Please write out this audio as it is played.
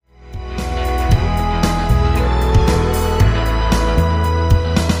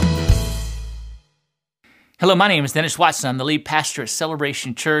Hello, my name is Dennis Watson. I'm the lead pastor at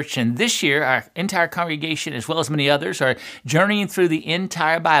Celebration Church, and this year our entire congregation, as well as many others, are journeying through the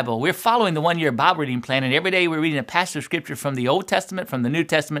entire Bible. We're following the one-year Bible reading plan, and every day we're reading a passage of Scripture from the Old Testament, from the New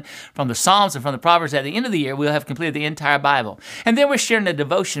Testament, from the Psalms, and from the Proverbs. At the end of the year, we'll have completed the entire Bible. And then we're sharing a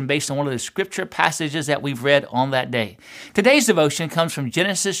devotion based on one of the Scripture passages that we've read on that day. Today's devotion comes from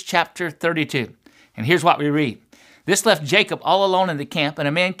Genesis chapter 32, and here's what we read. This left Jacob all alone in the camp, and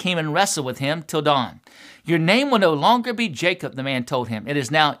a man came and wrestled with him till dawn. Your name will no longer be Jacob, the man told him. It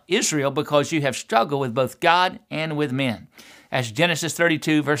is now Israel, because you have struggled with both God and with men. That's Genesis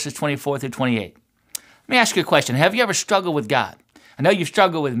 32, verses 24 through 28. Let me ask you a question. Have you ever struggled with God? I know you've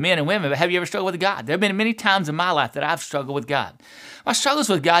struggled with men and women, but have you ever struggled with God? There have been many times in my life that I've struggled with God. My struggles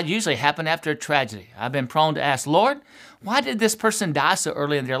with God usually happen after a tragedy. I've been prone to ask, Lord, why did this person die so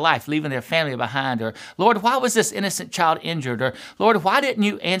early in their life, leaving their family behind? Or, Lord, why was this innocent child injured? Or, Lord, why didn't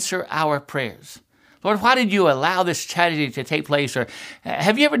you answer our prayers? Lord, why did you allow this tragedy to take place? Or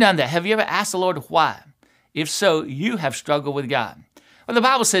have you ever done that? Have you ever asked the Lord why? If so, you have struggled with God. Well, the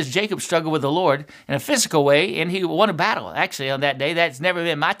Bible says Jacob struggled with the Lord in a physical way, and he won a battle. Actually, on that day, that's never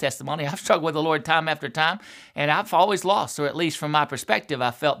been my testimony. I've struggled with the Lord time after time, and I've always lost, or at least from my perspective,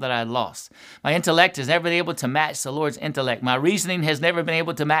 I felt that I had lost. My intellect has never been able to match the Lord's intellect. My reasoning has never been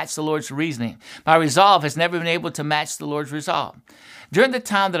able to match the Lord's reasoning. My resolve has never been able to match the Lord's resolve. During the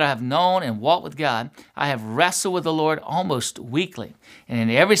time that I have known and walked with God, I have wrestled with the Lord almost weekly. And in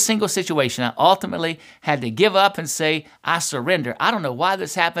every single situation, I ultimately had to give up and say, I surrender. I don't know why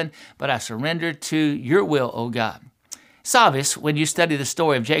this happened, but I surrender to your will, O God. It's obvious when you study the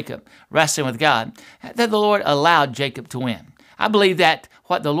story of Jacob wrestling with God that the Lord allowed Jacob to win. I believe that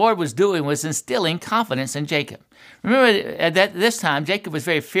what the Lord was doing was instilling confidence in Jacob. Remember, at this time, Jacob was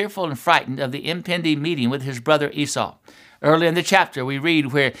very fearful and frightened of the impending meeting with his brother Esau. Early in the chapter, we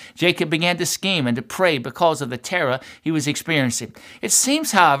read where Jacob began to scheme and to pray because of the terror he was experiencing. It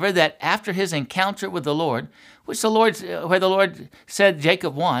seems, however, that after his encounter with the Lord, where the Lord said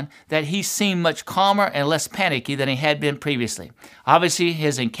Jacob won, that he seemed much calmer and less panicky than he had been previously. Obviously,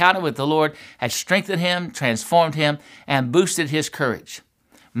 his encounter with the Lord had strengthened him, transformed him, and boosted his courage.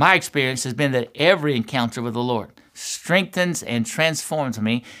 My experience has been that every encounter with the Lord strengthens and transforms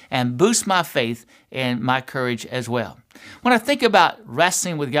me and boosts my faith and my courage as well. When I think about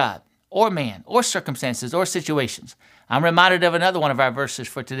wrestling with God, or man, or circumstances, or situations, I'm reminded of another one of our verses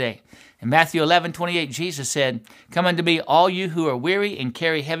for today. In Matthew 11:28, Jesus said, Come unto me, all you who are weary and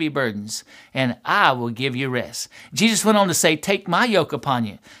carry heavy burdens, and I will give you rest. Jesus went on to say, Take my yoke upon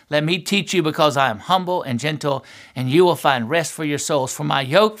you. Let me teach you, because I am humble and gentle, and you will find rest for your souls. For my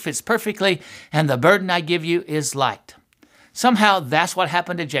yoke fits perfectly, and the burden I give you is light. Somehow, that's what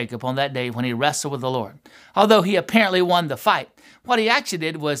happened to Jacob on that day when he wrestled with the Lord. Although he apparently won the fight, what he actually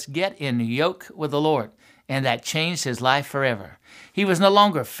did was get in yoke with the Lord, and that changed his life forever. He was no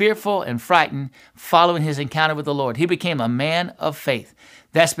longer fearful and frightened following his encounter with the Lord. He became a man of faith.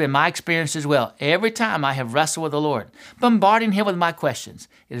 That's been my experience as well. Every time I have wrestled with the Lord, bombarding him with my questions,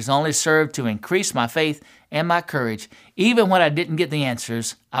 it has only served to increase my faith and my courage, even when I didn't get the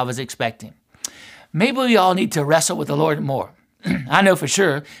answers I was expecting. Maybe we all need to wrestle with the Lord more. I know for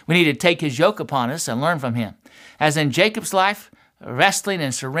sure we need to take his yoke upon us and learn from him. As in Jacob's life, wrestling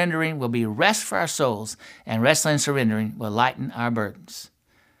and surrendering will be rest for our souls, and wrestling and surrendering will lighten our burdens.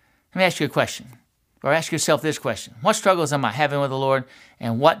 Let me ask you a question, or ask yourself this question. What struggles am I having with the Lord,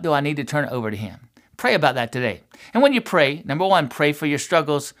 and what do I need to turn over to him? Pray about that today. And when you pray, number one, pray for your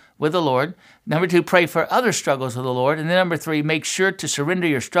struggles with the Lord. Number two, pray for other struggles with the Lord. And then number three, make sure to surrender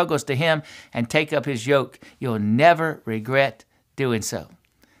your struggles to him and take up his yoke. You'll never regret doing so.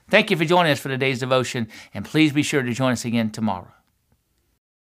 Thank you for joining us for today's devotion, and please be sure to join us again tomorrow.